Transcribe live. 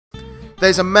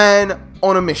there's a man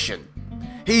on a mission.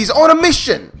 He's on a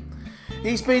mission.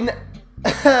 He's been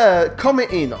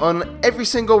commenting on every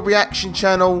single reaction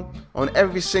channel, on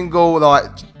every single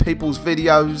people's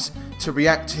videos to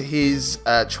react to his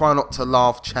Try Not to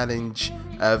Laugh challenge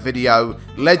video.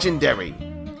 Legendary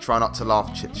Try Not to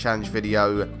Laugh challenge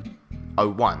video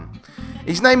 01.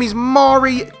 His name is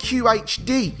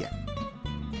MauriQHD.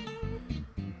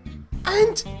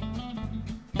 And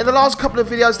in the last couple of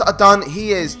videos that I've done, he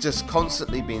has just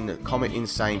constantly been commenting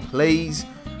saying, please,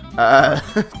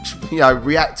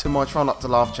 react to my Try Not to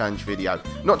Laugh challenge video.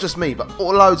 Not just me, but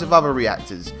all loads of other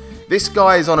reactors. This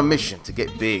guy is on a mission to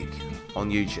get big on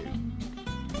YouTube.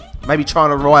 Maybe trying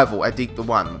to rival Adik the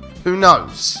One. Who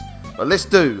knows? But let's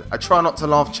do a Try Not to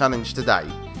Laugh challenge today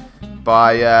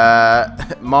by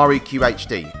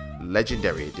MauriQHD,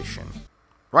 Legendary Edition.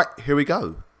 Right, here we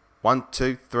go. 1,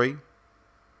 2, 3.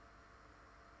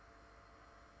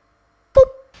 Boop.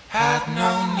 Had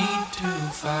no need to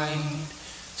fight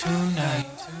tonight.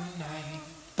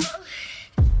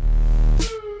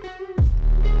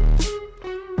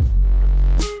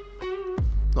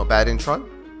 Not a bad intro.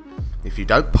 If you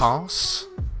don't pass,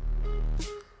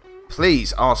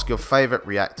 please ask your favourite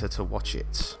reactor to watch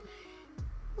it.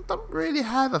 I don't really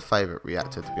have a favourite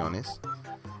reactor, to be honest.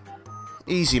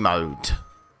 Easy mode.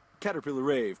 Caterpillar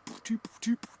rave. What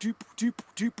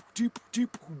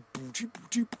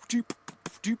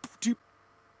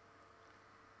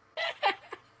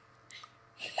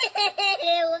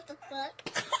the fuck?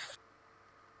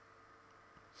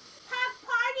 Pop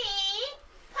party!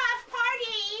 Pop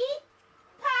party!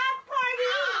 Pop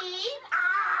party!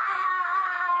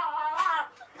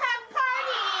 Pop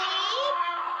party!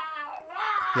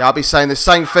 Yeah, I'll be saying the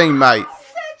same thing, mate.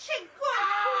 Such a good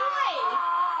boy!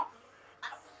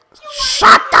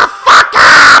 Shut the fuck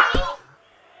up!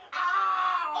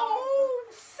 Oh,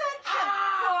 such a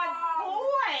good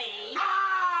boy!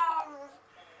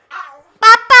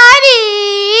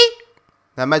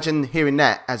 Now imagine hearing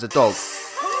that as a dog.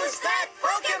 Who's that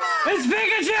Pokemon? It's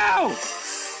Pikachu!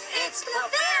 It's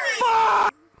Clefairy!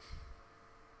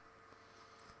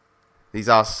 These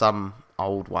are some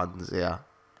old ones here.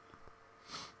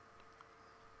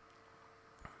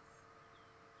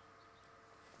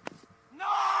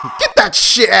 Get that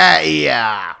shit out of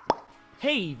here!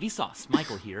 Hey, Vsauce,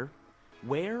 Michael here.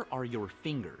 Where are your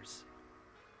fingers?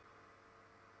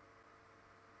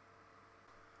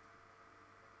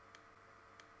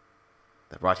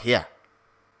 They're right here.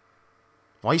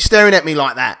 Why are you staring at me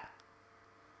like that?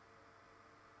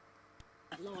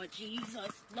 Lord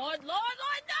Jesus, Lord, no!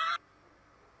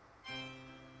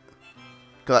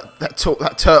 That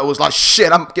turtle was like,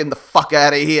 shit, I'm getting the fuck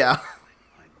out of here. My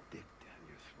dick down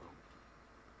your throat,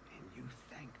 and you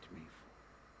thanked me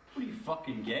for. What are you,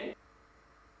 fucking gay?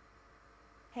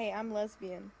 Hey, I'm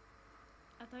lesbian.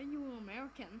 I thought you were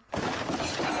American.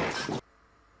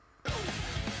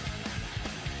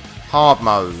 Hard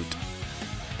mode.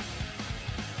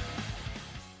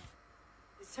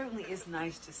 It certainly is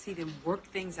nice to see them work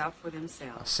things out for I've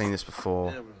themselves. seen this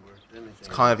before. Never worked anything It's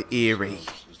kind of eerie.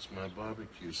 It's my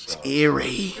barbecue sauce. It's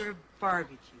eerie. Your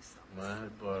barbecue sauce. My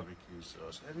barbecue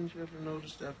sauce. Haven't you ever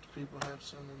noticed after people have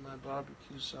some of my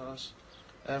barbecue sauce,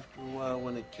 after a while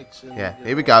when it kicks in, Yeah, they get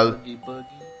here we all go. boogie?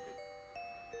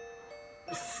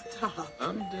 Stop.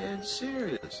 I'm dead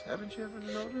serious. Haven't you ever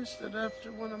noticed that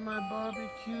after one of my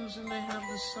barbecues and they have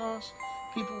the sauce,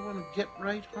 people want to get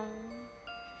right home?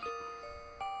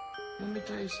 Let me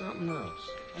tell you something else.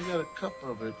 I got a cup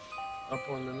of it up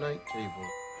on the night table.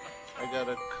 I got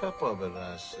a cup of it,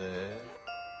 I said.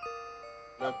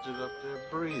 Left it up there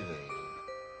breathing.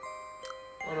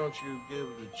 Why don't you give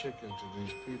the chicken to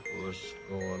these people that's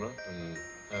going up and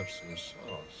have some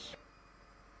sauce?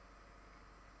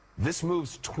 This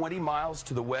moves 20 miles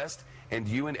to the west, and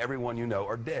you and everyone you know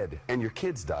are dead. And your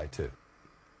kids die, too.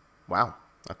 Wow.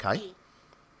 Okay.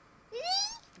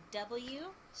 W.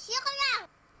 Chocolat!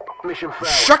 Mission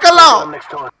failed. Chocolat! Next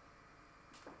time.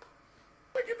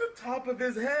 Look at the top of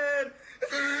his head!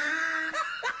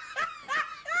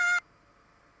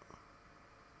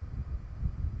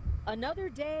 Another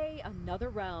day, another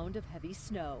round of heavy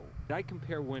snow. I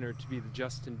compare winter to be the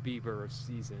Justin Bieber of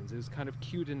seasons. It was kind of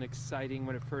cute and exciting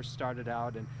when it first started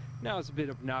out, and now it's a bit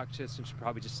obnoxious and should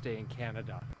probably just stay in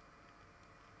Canada.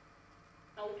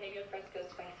 Jalapeno fresco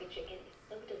spicy chicken is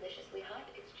so deliciously hot,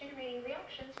 it's generating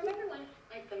reactions from everyone,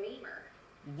 like the memer.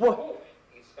 Whoa!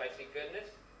 Eat spicy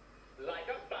goodness like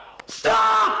a bow.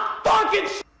 Stop fucking.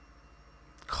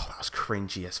 God, that was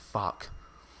cringy as fuck.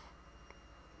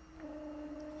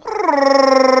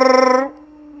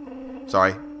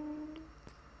 Sorry.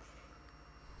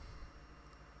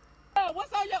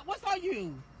 What's on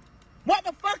you? What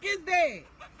the fuck is that?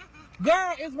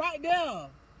 Girl, it's right there.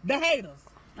 The haters.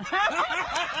 What's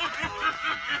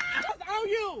on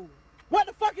you? What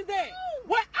the fuck is that?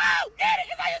 What? Oh, get it!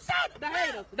 It's on your shoulder. The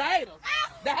haters. The haters.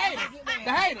 The haters.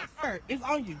 The haters. It's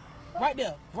on you. Right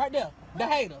there. Right there. The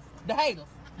haters. The haters.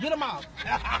 Get them off.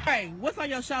 Hey, what's on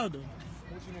your shoulder?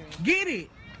 What you mean? Get it.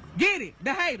 Get it.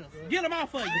 The haters. Get them off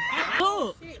for you.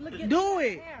 Look. Do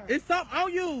it. It's something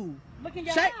on you. Look in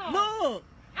your mouth. Look.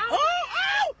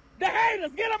 Oh! The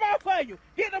haters. Get them off for you.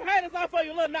 Get them haters off for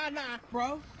you, little nah,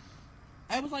 bro.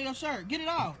 Hey, what's on your shirt? Get it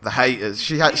off. The haters.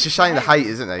 She's saying the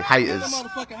haters, isn't they? Haters. Get them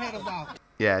motherfucking haters off.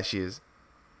 Yeah, she is.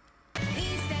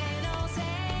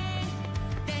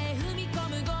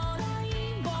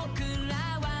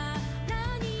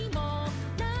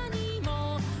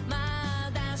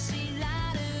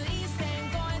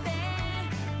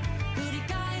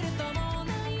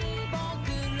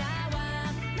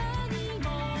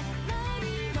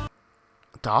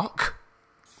 Dark?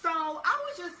 So, I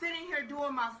was just sitting here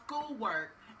doing my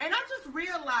schoolwork, and I just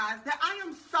realized that I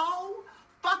am so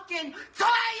fucking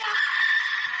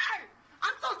tired!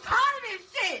 I'm so tired of this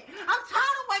shit! I'm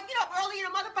tired of waking up early in the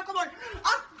motherfucking morning.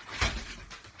 I'm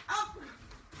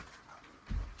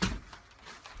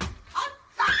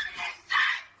tired of this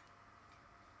shit!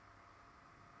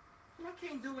 And I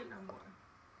can't do it no more.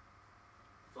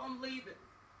 So I'm leaving.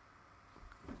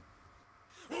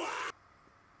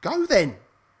 Go then.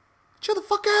 Chill the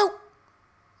fuck out.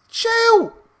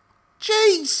 Chill.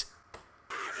 Jeez.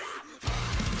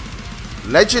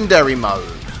 Legendary mode.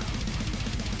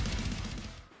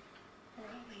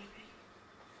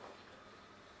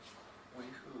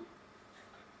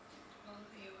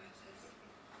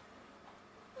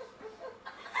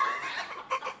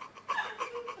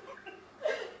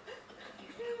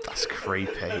 That's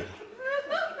creepy.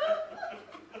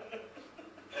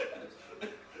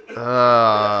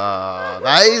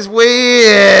 That is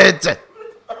weird.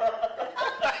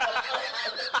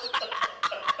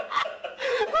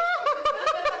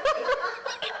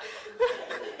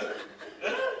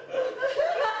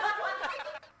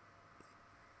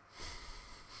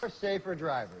 Safer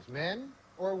drivers, men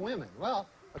or women? Well,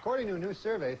 according to a new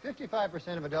survey,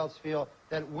 55% of adults feel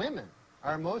that women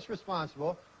are most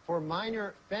responsible for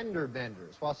minor fender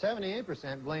benders, while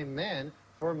 78% blame men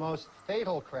for most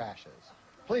fatal crashes.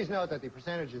 Please note that the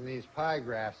percentage in these pie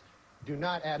graphs do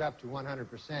not add up to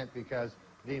 100% because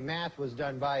the math was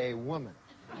done by a woman.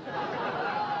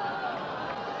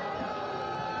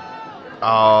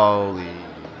 Holy.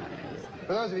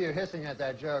 For those of you hissing at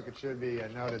that joke, it should be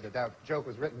noted that that joke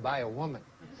was written by a woman.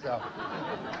 So,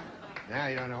 now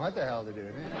you don't know what the hell to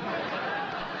do.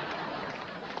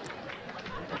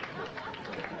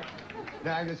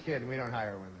 No, I'm just kidding. We don't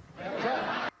hire women.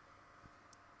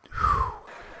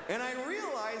 And I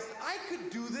realized I could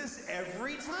do this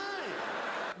every time.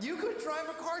 You could drive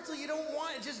a car till you don't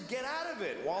want it, just get out of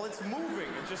it while it's moving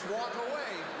and just walk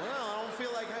away. Well, I don't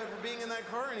feel like being in that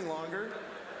car any longer.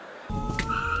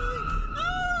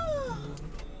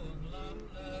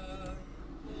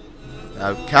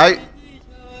 Okay.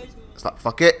 It's like,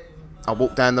 fuck it. I'll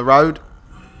walk down the road.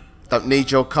 Don't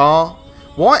need your car.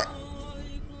 What?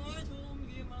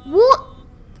 What?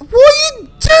 What are you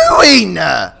doing?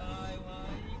 What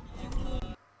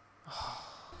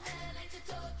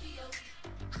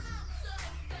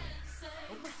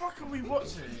the fuck are we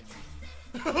watching?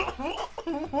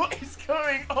 What is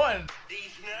going on?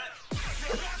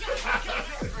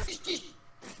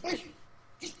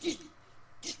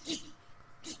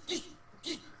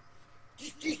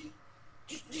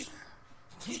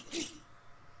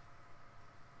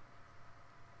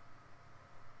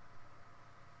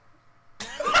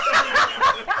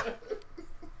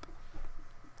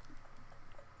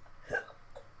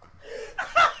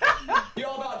 You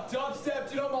all about dubstep,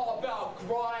 dude? I'm all about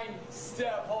grind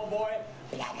step, homeboy.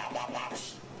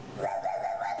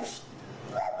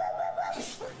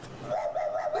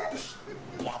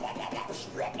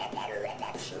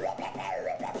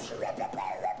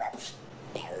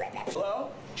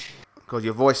 Hello? God,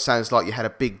 your voice sounds like you had a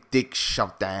big dick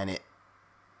shoved down it.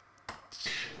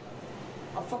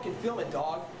 I'll fucking film it,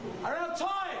 dog. I don't have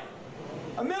time.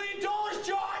 $1 million,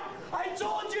 John. I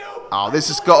told you. Oh, this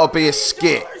has got to be a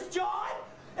skit. John,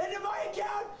 into my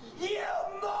account. You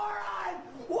moron.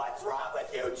 What's wrong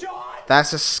with you, John?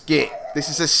 That's a skit. This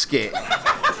is a skit.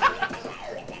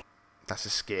 That's a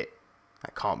skit.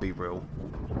 That can't be real.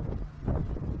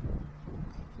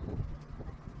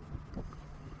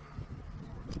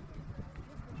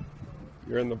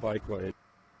 You're in the bike lane.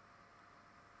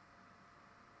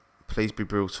 Please be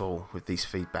brutal with these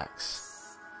feedbacks.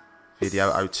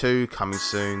 Video 02 coming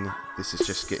soon. This is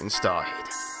just getting started.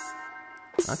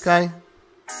 Okay.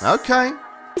 Okay.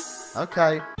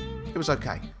 Okay. It was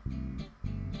okay.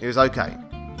 It was okay.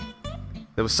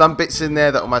 There were some bits in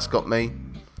there that almost got me.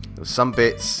 There were some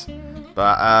bits.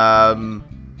 But,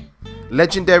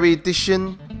 Legendary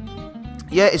Edition.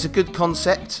 Yeah, it's a good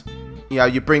concept. You know,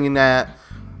 you're bringing out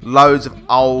loads of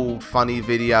old funny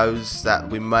videos that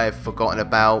we may have forgotten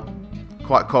about.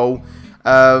 Quite cool.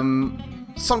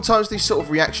 Sometimes these sort of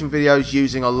reaction videos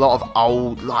using a lot of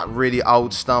old, like really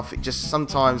old stuff, it just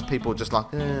sometimes people are just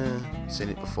like, seen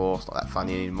it before, it's not that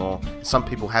funny anymore. Some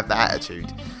people have that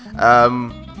attitude.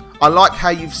 I like how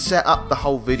you've set up the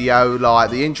whole video.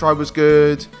 Like the intro was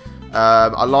good.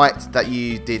 I liked that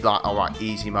you did like, alright,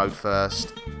 easy mode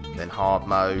first, then hard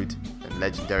mode, then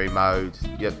legendary mode.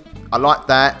 Yep, I like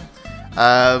that.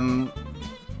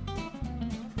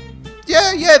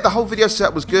 Yeah, the whole video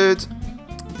setup was good,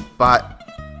 but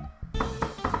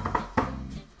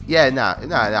yeah, no,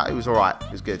 it was alright.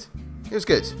 It was good. It was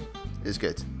good. It was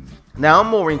good. Now I'm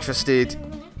more interested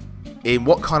in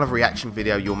what kind of reaction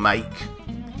video you'll make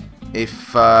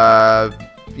if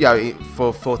you know,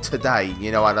 for today,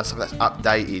 you know, and something that's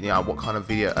updated, you know, what kind of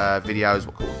videos,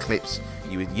 what kind of clips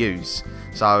you would use.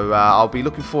 So I'll be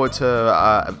looking forward to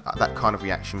that kind of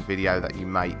reaction video that you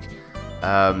make.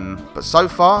 But so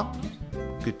far,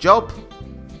 good job.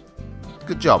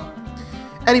 Good job.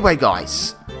 Anyway,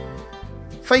 guys,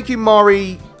 thank you,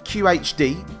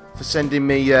 MauriQHD, for sending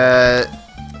me the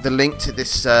link to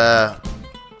this Try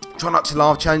Not to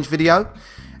Laugh challenge video.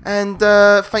 And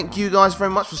thank you guys very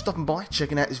much for stopping by,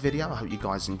 checking out this video. I hope you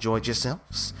guys enjoyed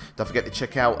yourselves. Don't forget to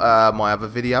check out my other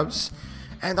videos.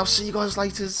 And I'll see you guys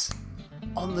later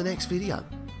on the next video.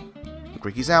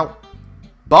 MauriQ's out.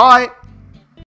 Bye!